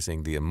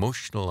emphasizing the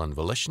emotional and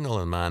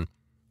volitional in man,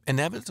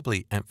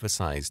 inevitably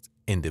emphasized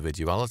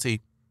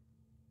individuality.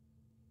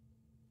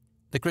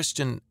 The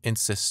Christian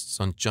insists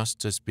on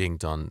justice being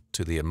done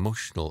to the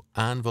emotional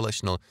and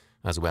volitional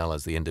as well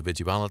as the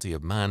individuality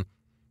of man,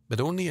 but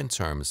only in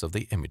terms of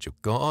the image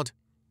of God.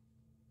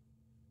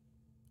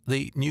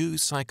 The new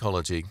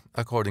psychology,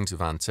 according to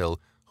Van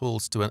Til,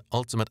 holds to an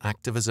ultimate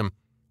activism,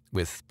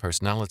 with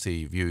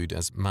personality viewed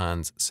as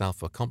man's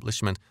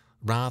self-accomplishment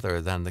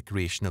rather than the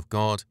creation of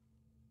God.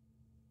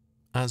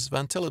 As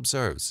Van Til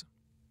observes,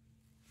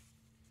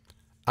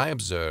 I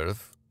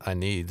observe I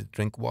need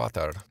drink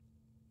water.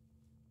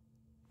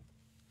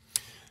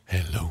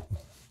 Hello,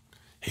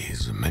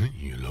 here's the minute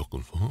you're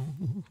looking for.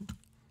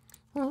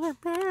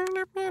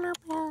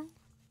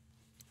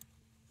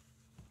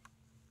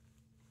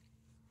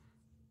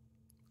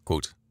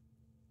 Quote,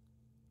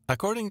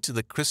 according to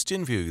the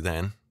Christian view,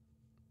 then,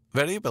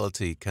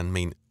 variability can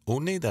mean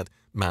only that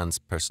man's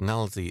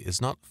personality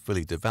is not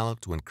fully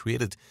developed when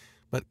created,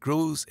 but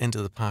grows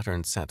into the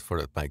pattern set for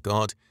it by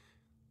God.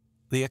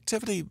 The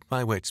activity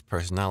by which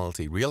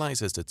personality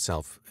realizes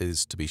itself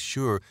is, to be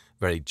sure,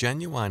 very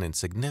genuine and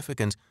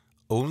significant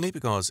only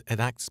because it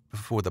acts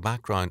before the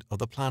background of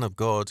the plan of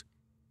God.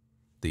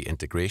 The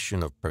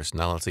integration of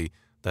personality,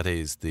 that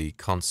is, the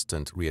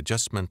constant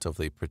readjustment of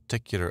the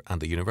particular and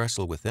the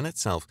universal within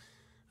itself,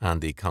 and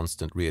the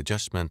constant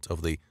readjustment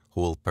of the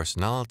whole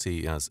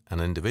personality as an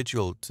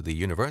individual to the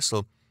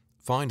universal,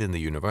 found in the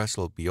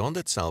universal beyond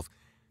itself,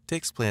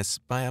 takes place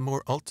by a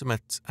more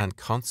ultimate and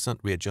constant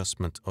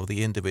readjustment of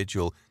the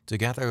individual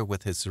together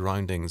with his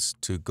surroundings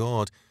to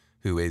God,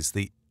 who is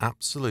the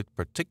absolute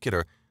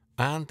particular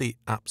and the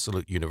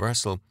absolute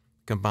universal,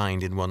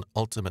 combined in one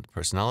ultimate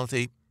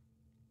personality.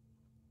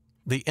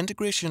 The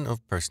integration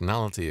of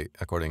personality,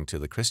 according to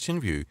the Christian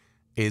view,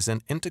 is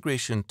an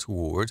integration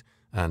toward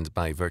and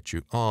by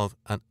virtue of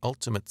an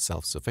ultimate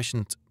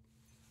self-sufficient.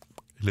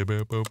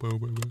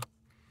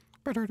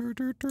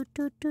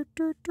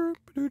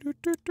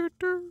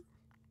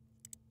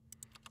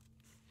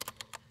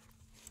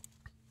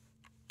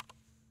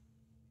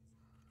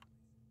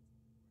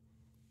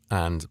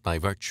 And by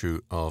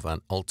virtue of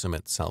an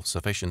ultimate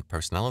self-sufficient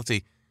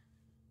personality.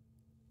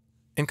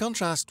 In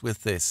contrast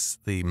with this,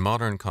 the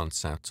modern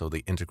concept of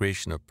the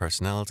integration of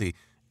personality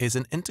is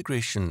an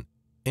integration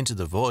into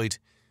the void.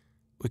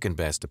 We can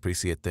best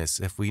appreciate this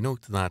if we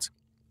note that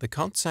the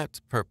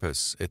concept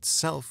purpose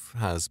itself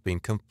has been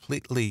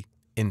completely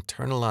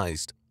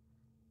internalized.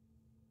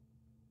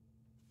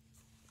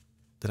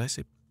 Did I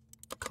say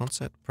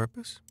concept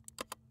purpose?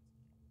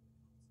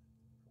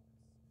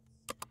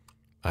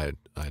 I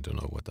don't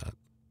know what that.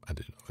 I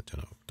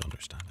don't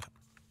understand that.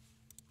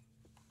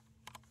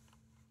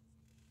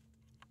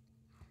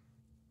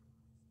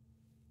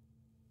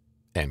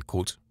 End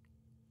quote.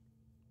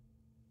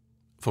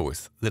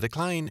 Fourth, the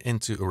decline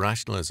into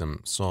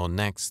irrationalism saw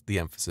next the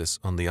emphasis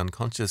on the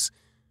unconscious.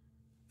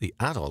 The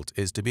adult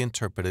is to be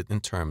interpreted in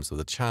terms of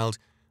the child,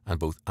 and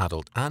both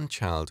adult and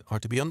child are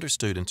to be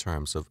understood in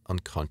terms of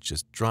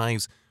unconscious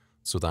drives,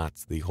 so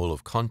that the whole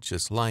of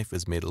conscious life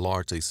is made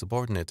largely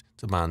subordinate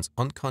to man's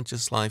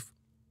unconscious life.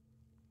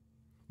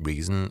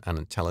 Reason and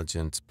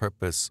intelligent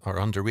purpose are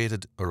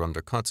underrated or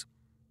undercut.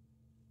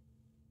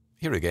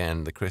 Here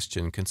again, the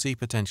Christian can see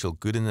potential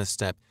good in this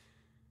step,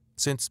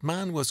 since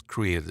man was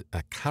created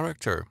a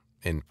character,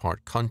 in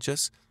part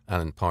conscious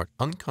and in part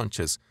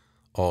unconscious.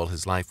 All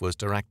his life was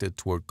directed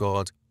toward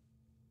God.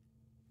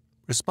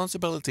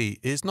 Responsibility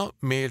is not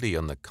merely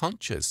on the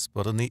conscious,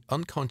 but on the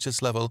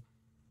unconscious level.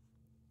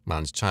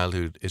 Man's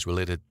childhood is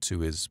related to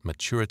his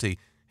maturity,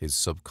 his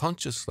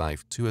subconscious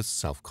life to his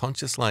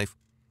self-conscious life,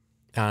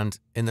 and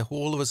in the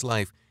whole of his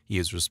life he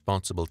is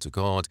responsible to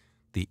God,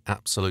 the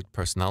absolute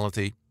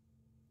personality.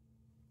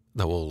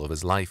 The whole of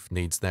his life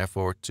needs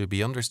therefore to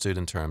be understood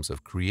in terms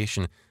of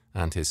creation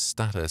and his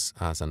status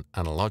as an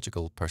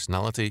analogical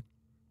personality.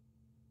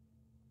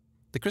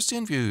 The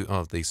Christian view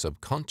of the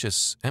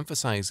subconscious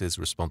emphasizes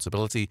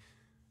responsibility.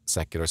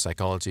 Secular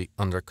psychology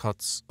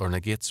undercuts or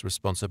negates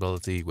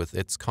responsibility with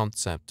its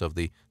concept of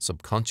the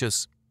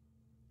subconscious.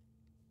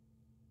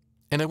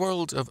 In a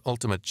world of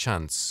ultimate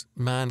chance,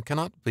 man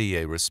cannot be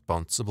a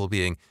responsible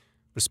being.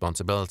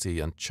 Responsibility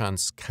and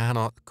chance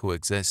cannot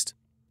coexist.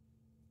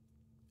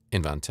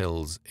 In Van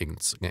Til's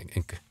incisive.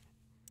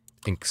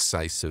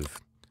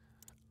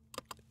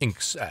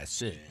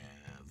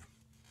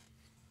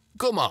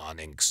 Come on,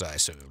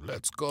 incisive,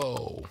 let's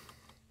go.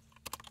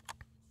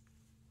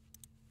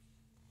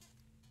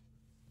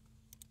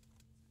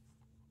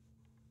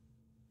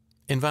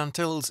 In Van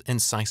Til's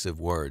incisive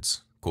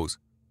words, quote,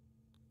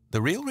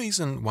 "The real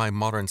reason why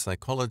modern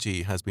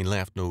psychology has been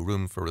left no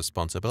room for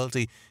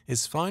responsibility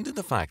is found in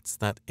the fact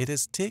that it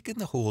has taken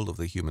the whole of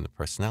the human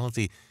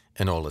personality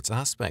in all its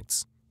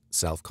aspects,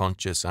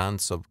 self-conscious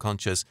and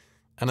subconscious,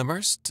 and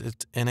immersed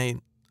it in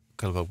a..."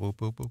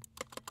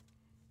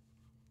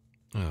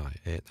 Oh, I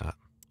hate that.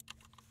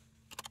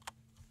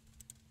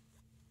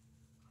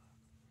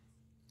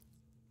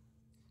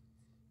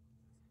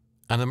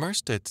 And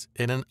immersed it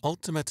in an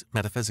ultimate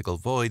metaphysical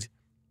void.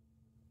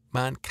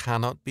 Man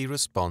cannot be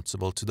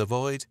responsible to the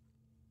void.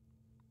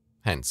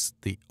 Hence,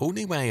 the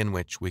only way in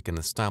which we can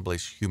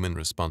establish human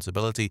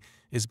responsibility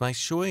is by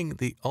showing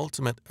the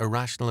ultimate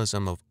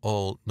irrationalism of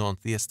all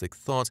non-theistic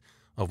thought,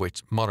 of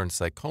which modern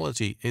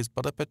psychology is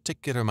but a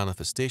particular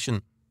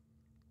manifestation.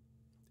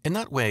 In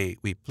that way,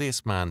 we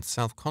place man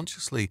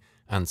self-consciously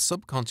and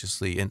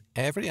subconsciously in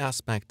every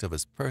aspect of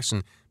his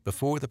person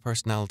before the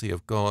personality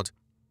of God.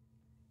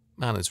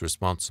 Man is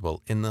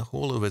responsible in the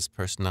whole of his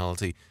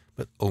personality,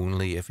 but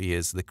only if he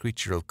is the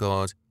creature of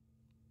God.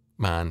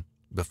 Man,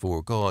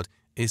 before God,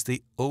 is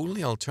the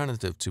only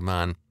alternative to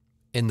man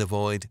in the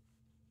void."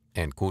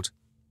 End quote.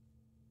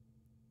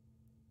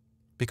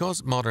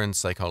 Because modern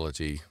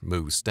psychology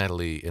moves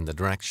steadily in the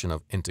direction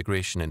of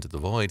integration into the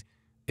void,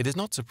 it is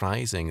not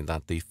surprising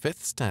that the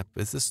fifth step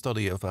is the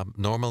study of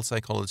abnormal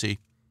psychology.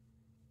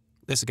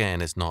 This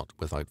again is not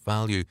without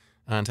value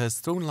and has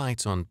thrown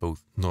light on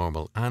both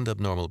normal and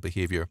abnormal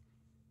behavior.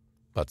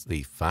 But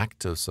the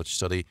fact of such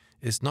study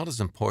is not as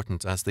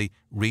important as the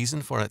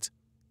reason for it,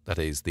 that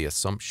is, the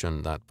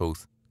assumption that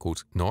both,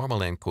 quote,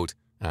 normal, end quote,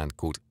 and,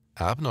 quote,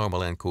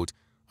 abnormal, end quote,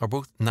 are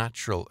both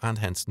natural and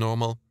hence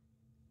normal.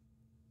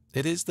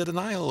 It is the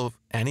denial of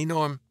any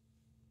norm.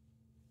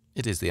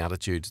 It is the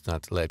attitude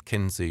that led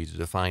Kinsey to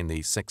define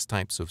the 6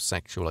 types of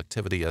sexual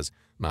activity as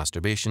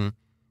masturbation,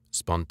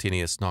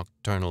 spontaneous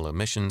nocturnal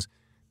emissions,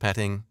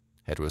 petting,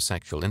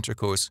 heterosexual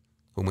intercourse,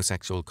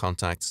 homosexual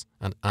contacts,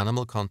 and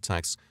animal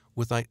contacts,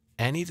 without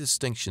any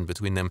distinction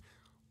between them,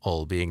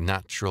 all being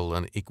natural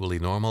and equally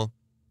normal.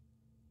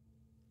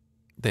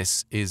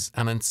 This is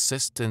an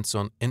insistence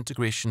on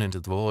integration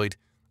into the void,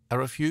 a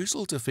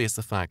refusal to face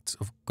the fact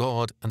of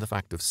God and the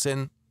fact of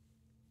sin.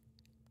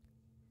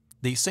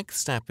 The 6th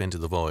step into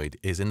the void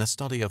is in the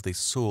study of the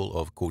soul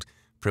of, quote,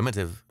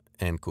 primitive,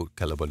 end quote.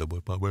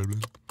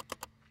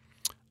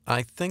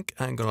 I think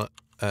I'm going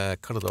to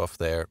cut it off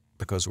there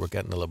because we're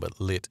getting a little bit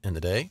late in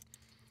the day.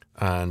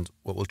 And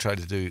what we'll try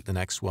to do the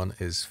next one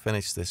is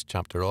finish this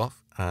chapter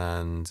off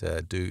and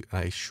do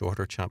a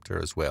shorter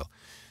chapter as well.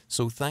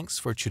 So thanks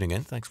for tuning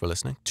in. Thanks for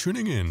listening.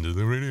 Tuning in to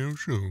the radio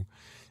show.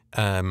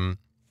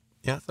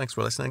 Yeah, thanks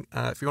for listening.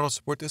 If you want to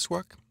support this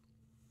work,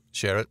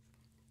 share it,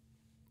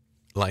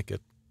 like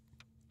it,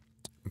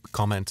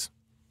 comment.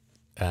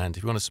 And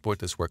if you want to support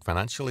this work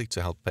financially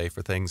to help pay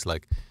for things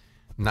like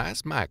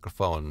nice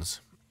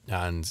microphones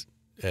and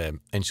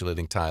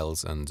insulating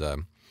tiles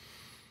and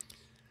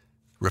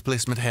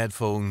replacement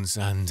headphones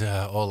and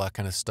all that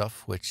kind of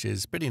stuff, which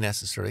is pretty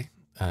necessary,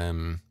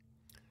 and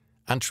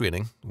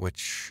training,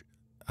 which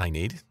I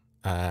need,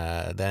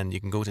 then you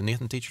can go to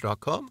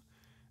nathanteacher.com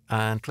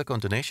and click on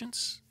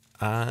donations,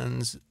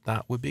 and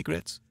that would be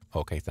great.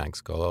 Okay, thanks.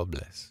 God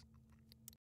bless.